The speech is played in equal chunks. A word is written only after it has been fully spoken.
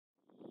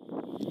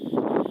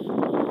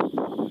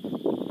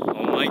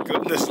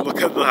goodness, look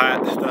at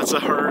that. That's a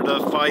herd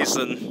of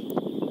bison.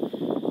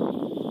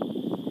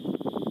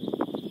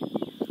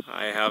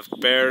 I have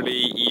barely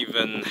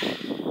even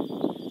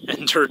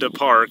entered the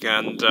park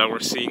and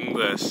we're seeing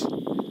this.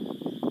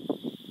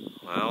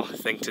 Well, I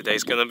think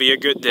today's gonna be a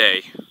good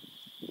day.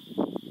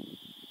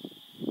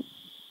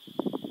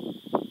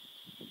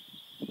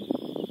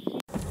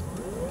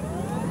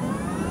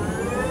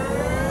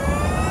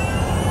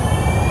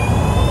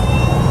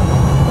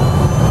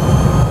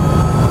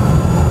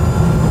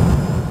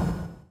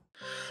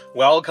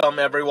 Welcome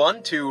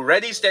everyone to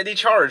Ready Steady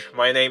Charge.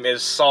 My name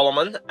is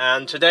Solomon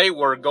and today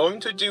we're going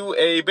to do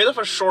a bit of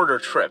a shorter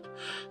trip.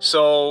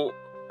 So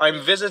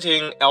I'm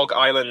visiting Elk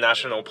Island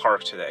National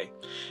Park today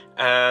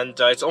and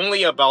it's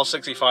only about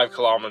 65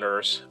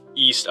 kilometers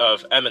east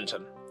of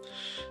Edmonton.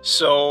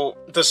 So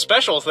the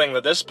special thing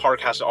that this park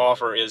has to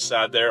offer is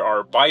that there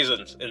are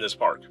bisons in this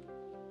park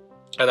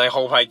and I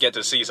hope I get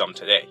to see some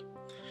today.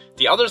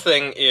 The other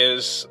thing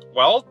is,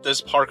 well, this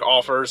park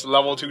offers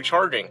level 2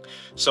 charging.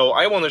 So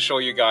I want to show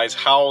you guys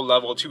how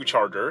level 2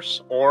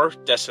 chargers or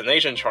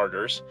destination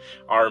chargers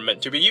are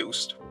meant to be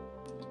used.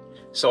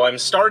 So I'm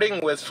starting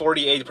with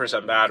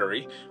 48%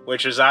 battery,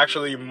 which is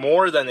actually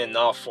more than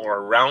enough for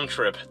a round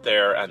trip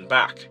there and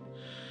back.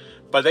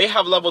 But they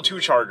have level 2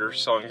 chargers,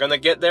 so I'm gonna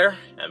get there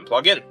and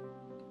plug in.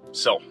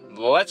 So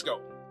let's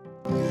go.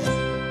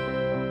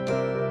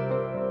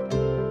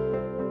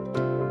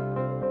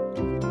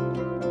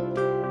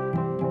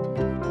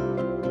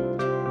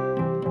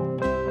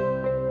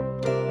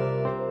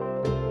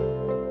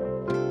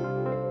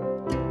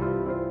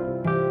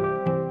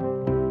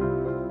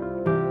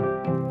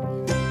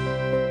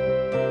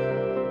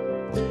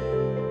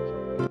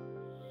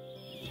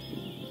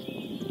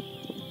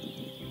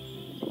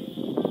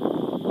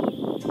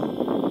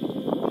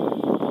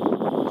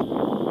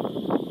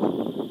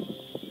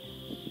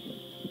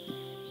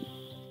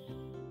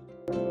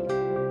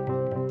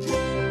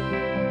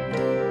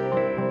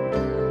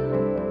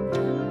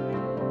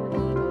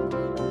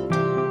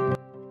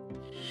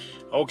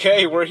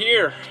 Okay, we're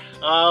here.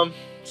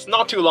 It's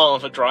not too long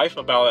of a drive,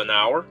 about an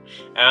hour,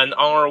 and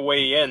on our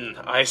way in,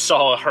 I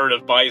saw a herd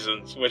of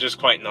bisons, which is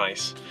quite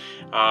nice.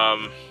 I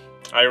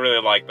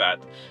really like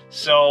that.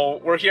 So,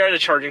 we're here at a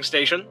charging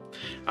station.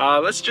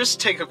 Let's just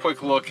take a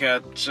quick look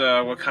at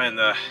what kind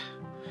of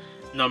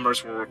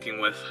numbers we're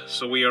working with.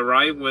 So we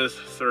arrived with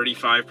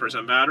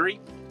 35% battery,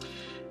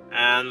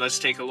 and let's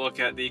take a look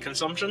at the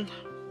consumption.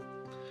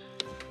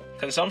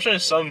 Consumption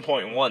is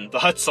 7.1,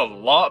 that's a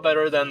lot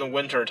better than the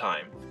winter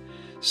time.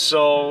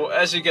 So,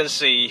 as you can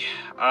see,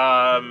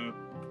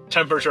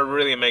 temperature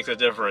really makes a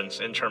difference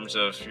in terms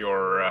of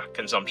your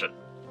consumption.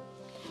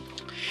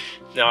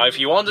 Now, if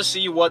you want to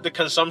see what the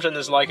consumption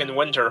is like in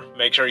winter,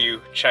 make sure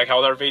you check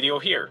out our video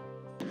here.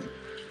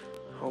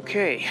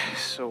 Okay,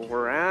 so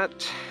we're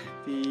at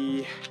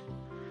the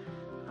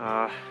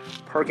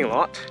parking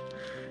lot.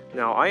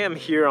 Now, I am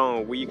here on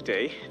a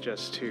weekday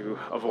just to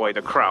avoid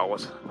the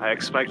crowds. I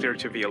expect there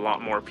to be a lot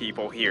more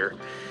people here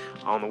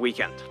on the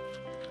weekend.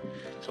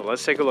 So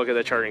let's take a look at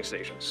the charging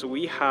station. So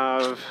we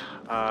have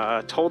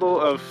a total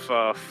of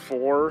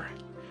 4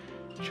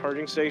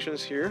 charging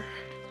stations here.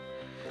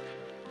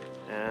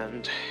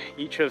 And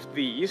each of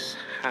these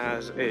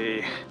has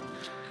a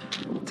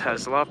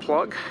Tesla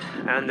plug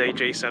and a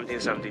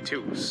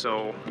J1772.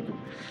 So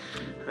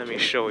let me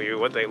show you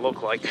what they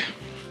look like.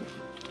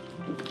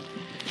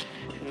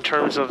 In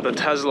terms of the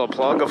Tesla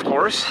plug, of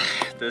course,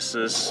 this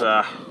is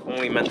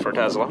only meant for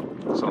Tesla.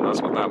 So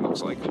that's what that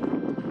looks like.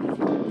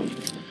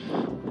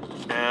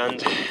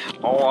 And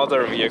all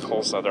other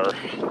vehicles that are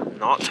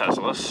not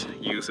Teslas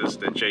uses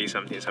the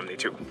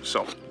J1772.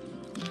 So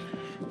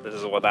this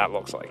is what that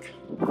looks like.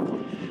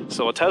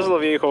 So a Tesla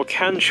vehicle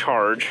can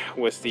charge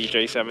with the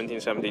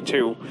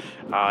J1772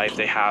 if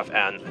they have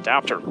an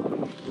adapter.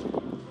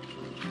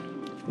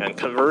 And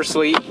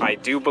conversely, I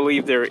do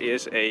believe there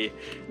is a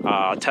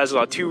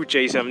Tesla to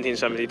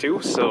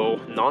J1772, so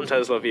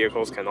non-Tesla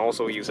vehicles can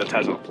also use a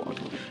Tesla plug.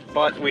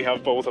 But we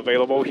have both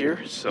available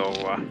here, so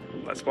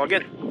let's plug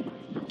in.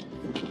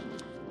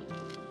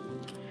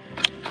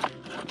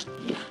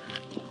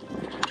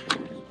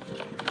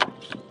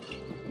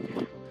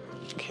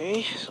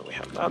 Okay, so we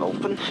have that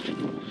open.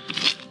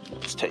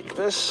 Let's take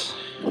this.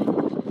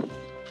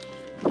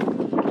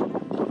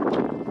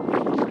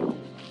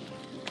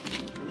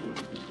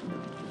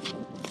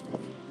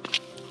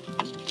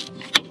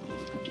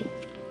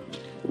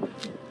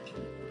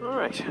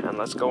 Alright, and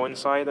let's go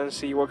inside and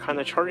see what kind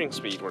of charging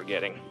speed we're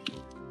getting.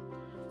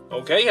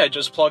 Okay, I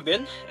just plugged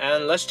in,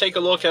 and let's take a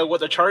look at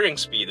what the charging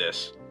speed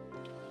is.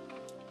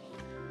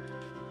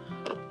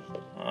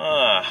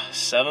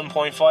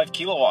 7.5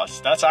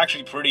 kilowatts. That's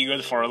actually pretty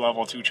good for a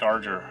level 2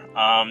 charger.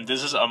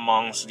 This is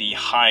amongst the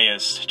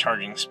highest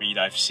charging speed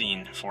I've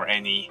seen for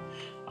any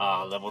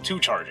level 2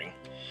 charging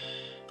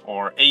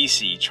or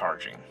AC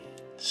charging.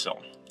 So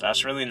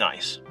that's really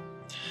nice.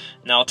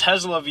 Now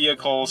Tesla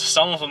vehicles,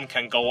 some of them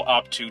can go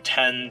up to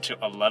 10 to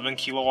 11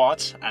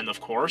 kilowatts, and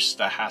of course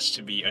that has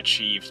to be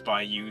achieved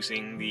by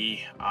using the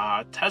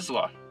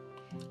Tesla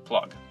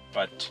plug.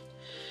 But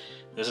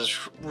This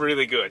is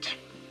really good.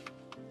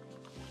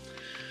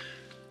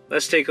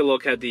 Let's take a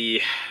look at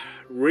the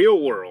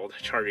real world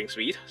charging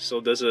speed. So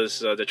this is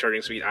the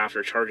charging speed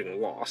after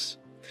charging loss.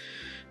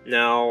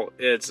 Now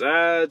it's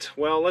at,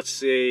 well, let's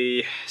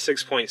say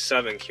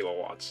 6.7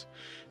 kilowatts.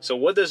 So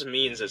what this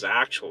means is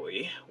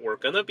actually we're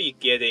gonna be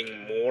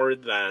getting more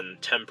than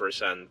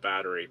 10%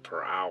 battery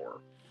per hour.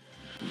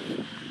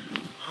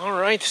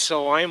 Alright,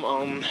 so I'm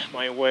on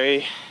my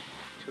way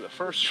to the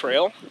first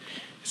trail.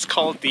 It's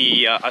called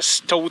the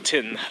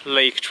Astotin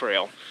Lake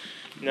Trail.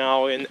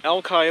 Now in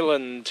Elk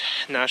Island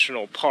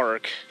National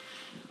Park,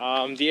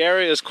 the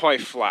area is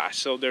quite flat,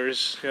 so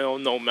there's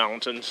no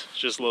mountains,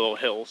 just little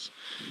hills.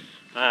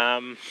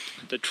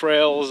 The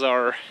trails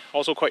are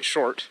also quite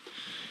short.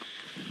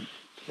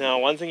 Now,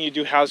 one thing you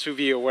do have to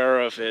be aware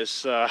of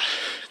is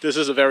this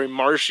is a very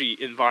marshy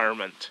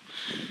environment,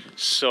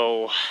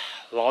 so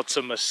lots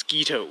of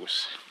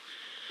mosquitoes.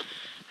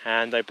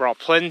 And I brought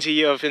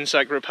plenty of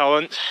insect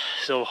repellent,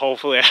 so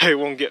hopefully I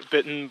won't get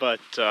bitten,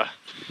 but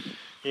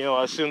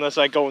as soon as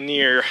I go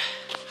near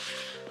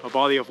a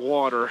body of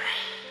water,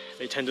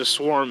 they tend to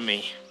swarm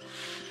me.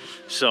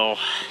 So,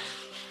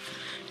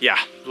 yeah,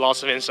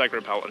 lots of insect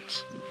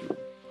repellents.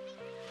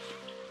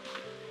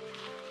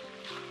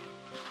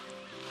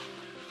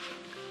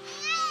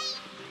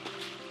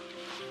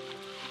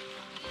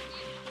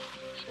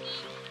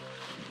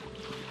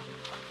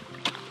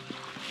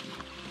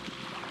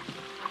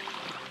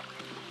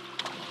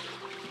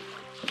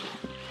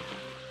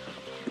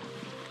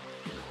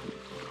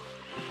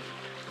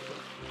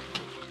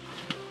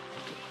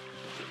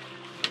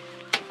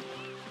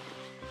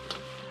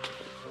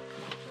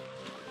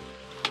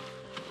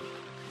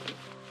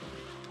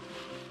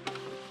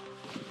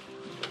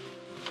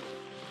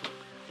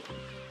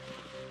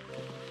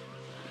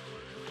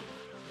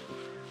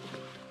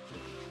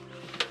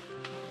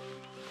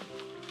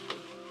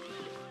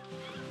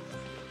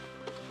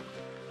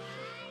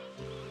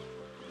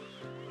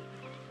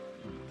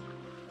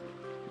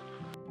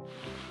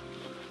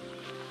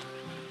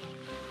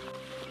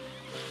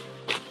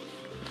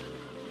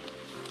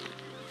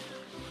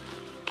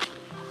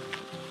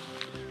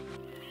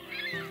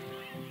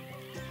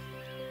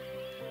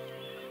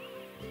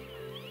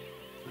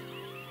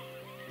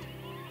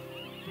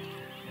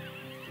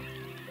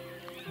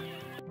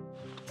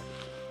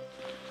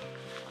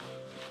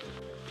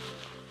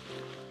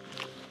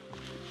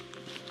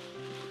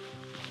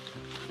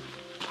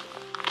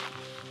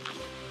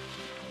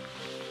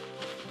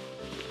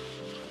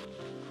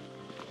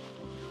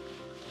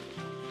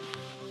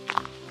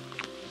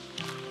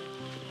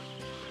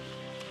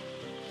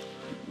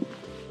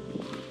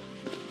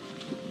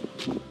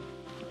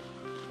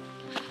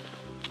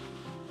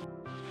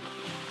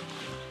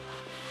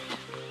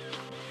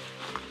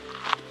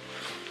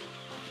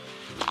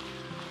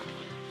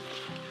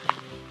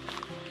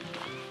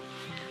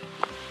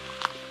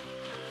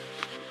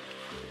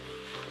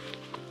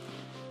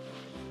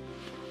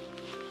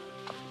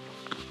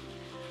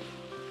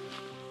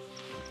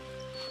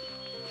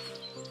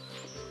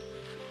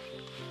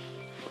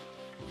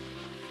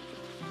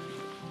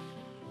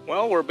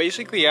 Well, we're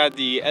basically at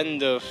the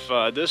end of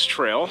this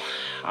trail.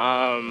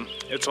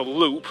 It's a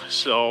loop,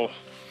 so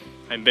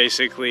I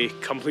basically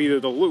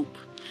completed the loop.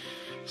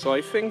 So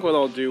I think what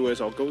I'll do is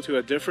I'll go to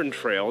a different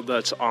trail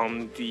that's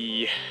on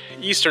the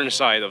eastern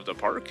side of the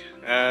park,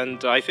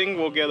 and I think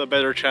we'll get a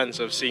better chance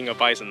of seeing a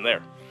bison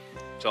there.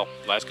 So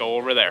let's go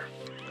over there.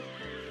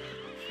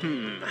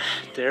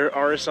 There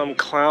are some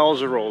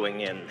clouds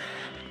rolling in.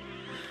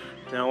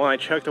 Now when I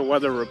checked the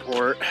weather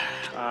report,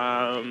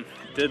 it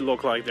did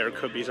look like there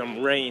could be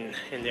some rain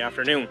in the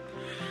afternoon.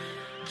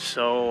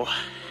 So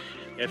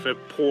if it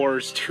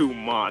pours too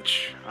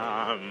much,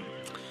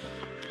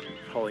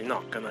 probably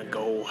not gonna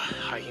go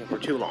hiking for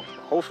too long.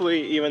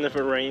 Hopefully, even if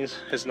it rains,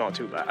 it's not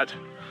too bad.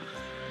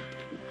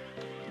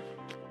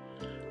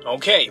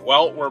 Okay,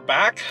 well, we're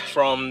back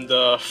from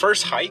the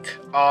first hike.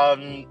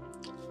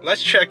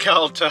 Let's check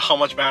out how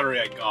much battery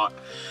I got.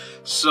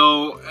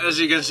 So, as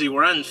you can see,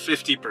 we're at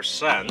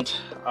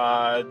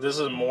 50%. This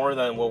is more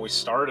than what we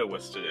started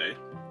with today.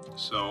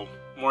 So,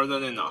 more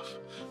than enough.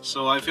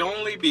 So, I've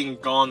only been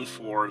gone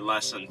for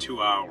less than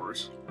 2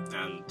 hours.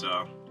 And,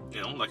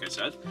 like I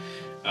said,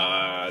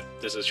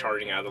 this is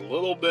charging at a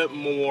little bit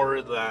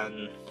more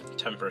than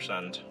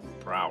 10%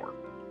 per hour.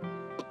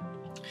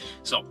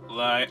 So,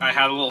 I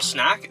had a little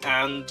snack,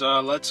 and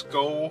let's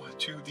go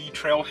to the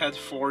trailhead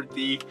for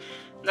the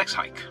next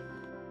hike.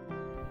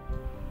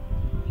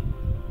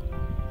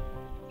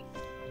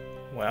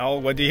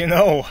 Well, what do you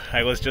know?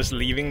 I was just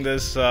leaving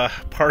this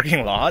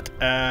parking lot,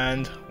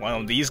 and one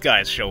of these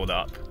guys showed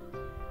up.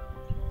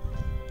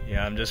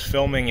 Yeah, I'm just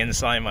filming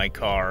inside my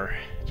car,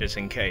 just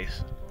in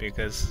case,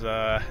 because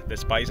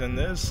this bison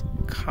is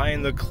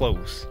kinda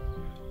close,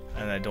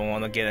 and I don't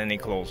want to get any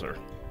closer.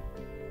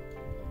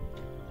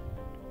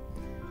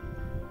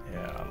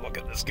 Yeah, look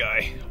at this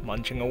guy,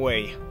 munching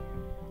away.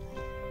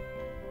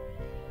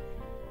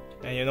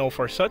 And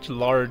for such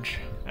large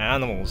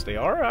animals, they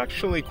are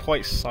actually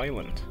quite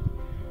silent.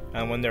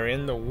 And when they're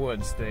in the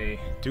woods, they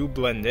do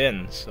blend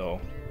in,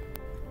 so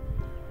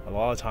a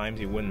lot of times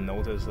you wouldn't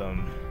notice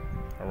them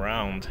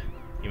around,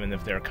 even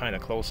if they're kind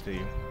of close to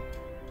you.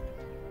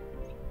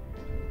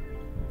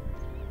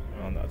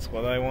 Well, that's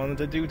what I wanted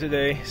to do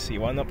today, see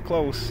one up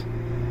close.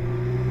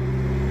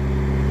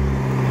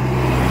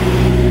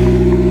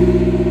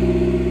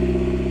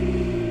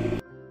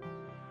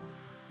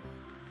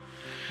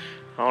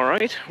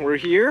 Alright, we're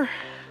here,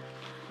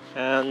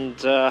 and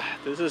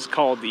this is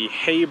called the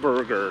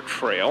Hayburger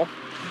Trail.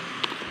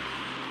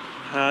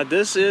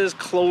 This is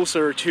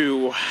closer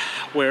to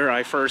where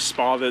I first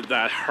spotted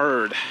that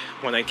herd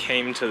when I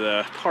came to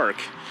the park.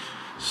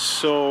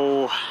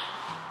 So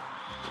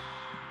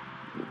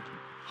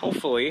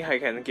hopefully I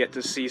can get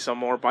to see some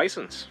more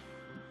bisons.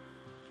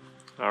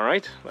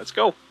 Alright, let's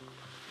go.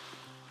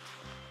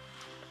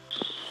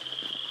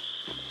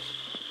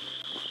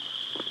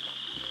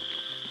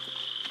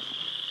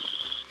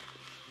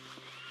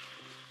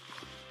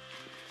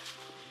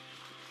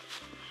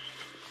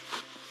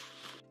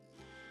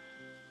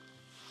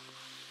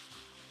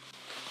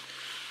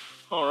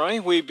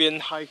 Alright, we've been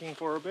hiking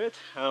for a bit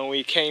and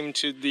we came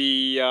to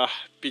the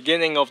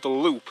beginning of the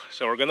loop.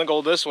 So we're gonna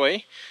go this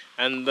way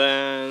and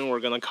then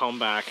we're gonna come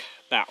back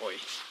that way.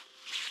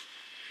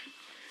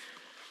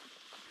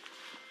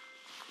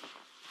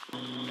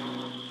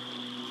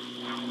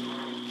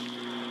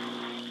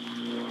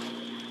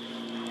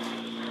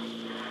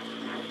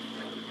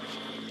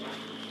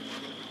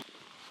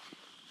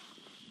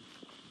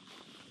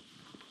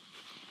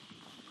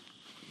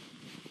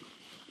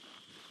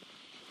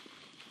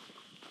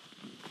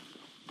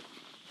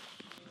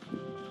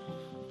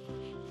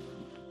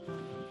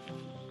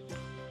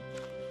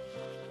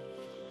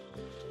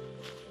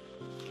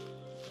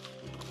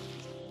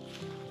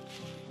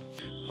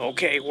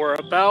 Okay, we're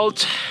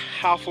about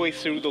halfway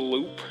through the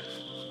loop.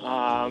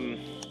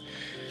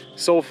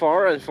 So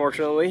far,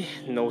 unfortunately,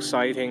 no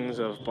sightings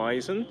of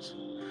bisons.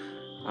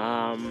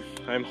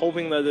 I'm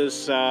hoping that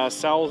this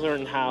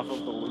southern half of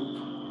the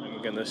loop,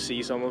 I'm gonna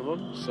see some of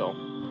them, so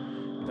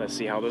let's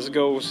see how this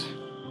goes.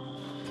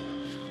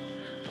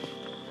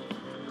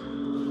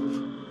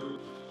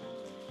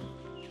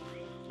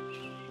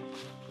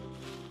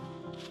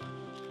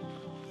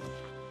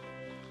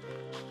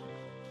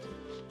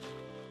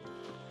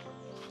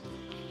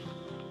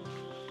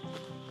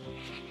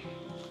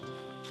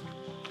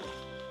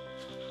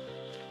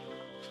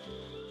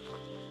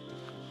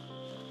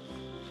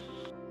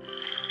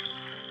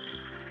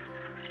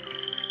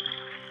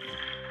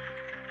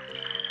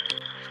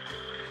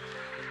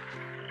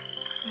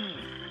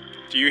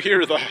 Do you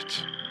hear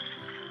that?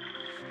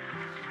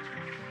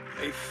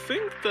 I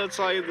think that's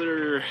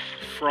either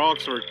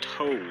frogs or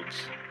toads.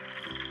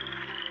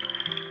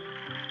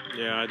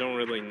 Yeah, I don't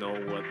really know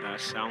what that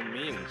sound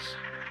means.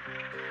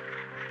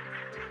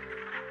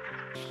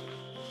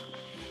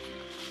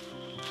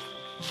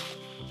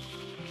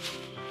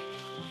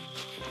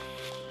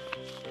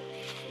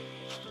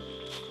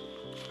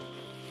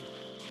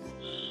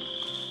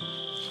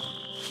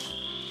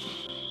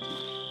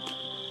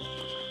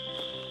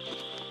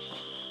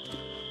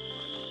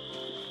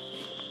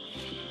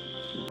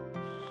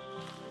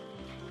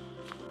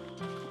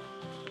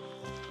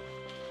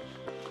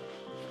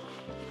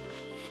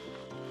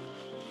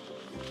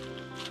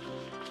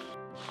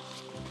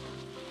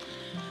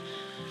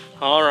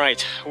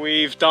 Alright,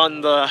 we've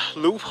done the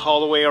loop all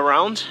the way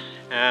around,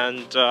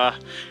 and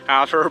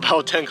after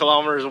about 10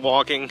 kilometers of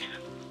walking,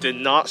 did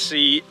not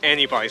see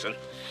any bison.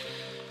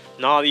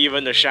 Not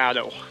even a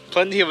shadow.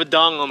 Plenty of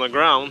dung on the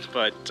ground,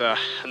 but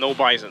no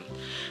bison.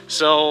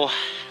 So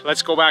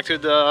let's go back to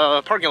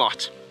the parking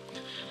lot.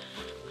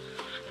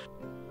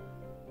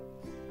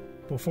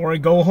 Before I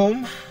go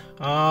home,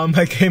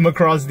 I came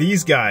across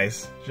these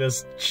guys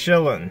just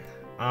chilling.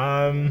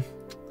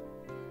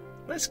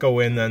 Let's go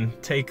in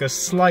and take a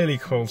slightly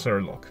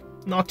closer look.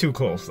 Not too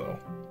close though.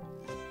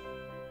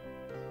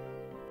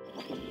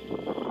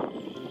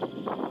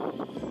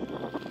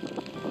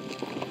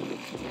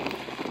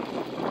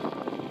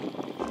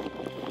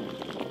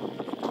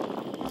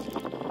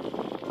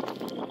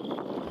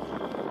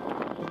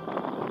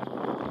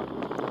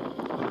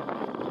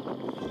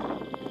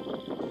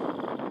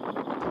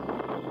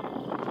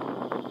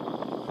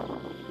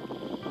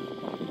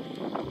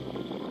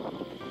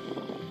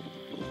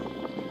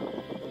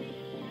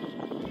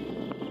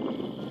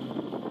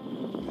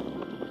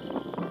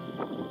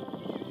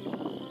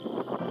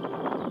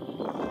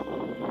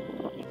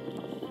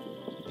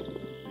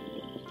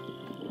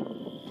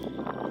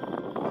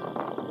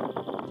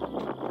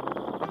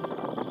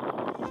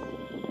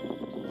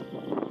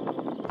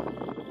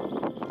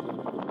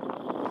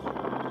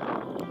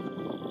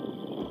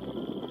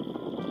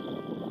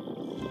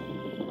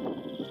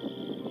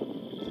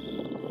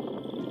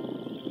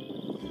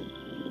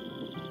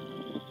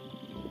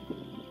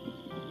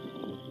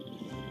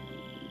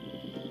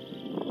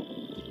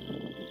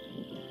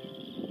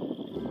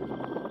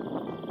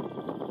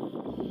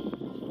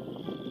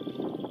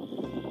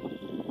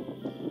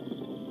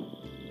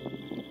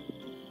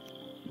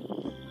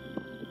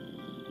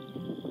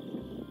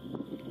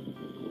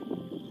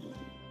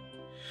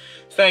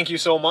 Thank you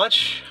so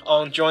much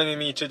on joining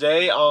me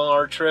today on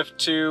our trip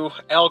to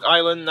Elk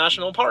Island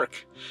National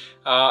Park.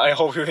 I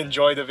hope you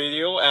enjoyed the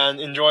video and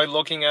enjoyed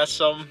looking at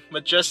some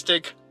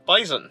majestic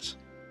bisons.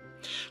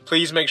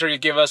 Please make sure you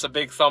give us a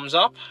big thumbs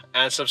up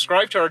and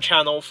subscribe to our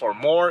channel for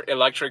more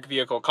electric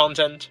vehicle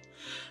content.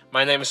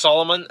 My name is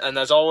Solomon, and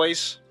as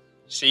always,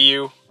 see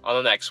you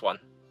on the next one.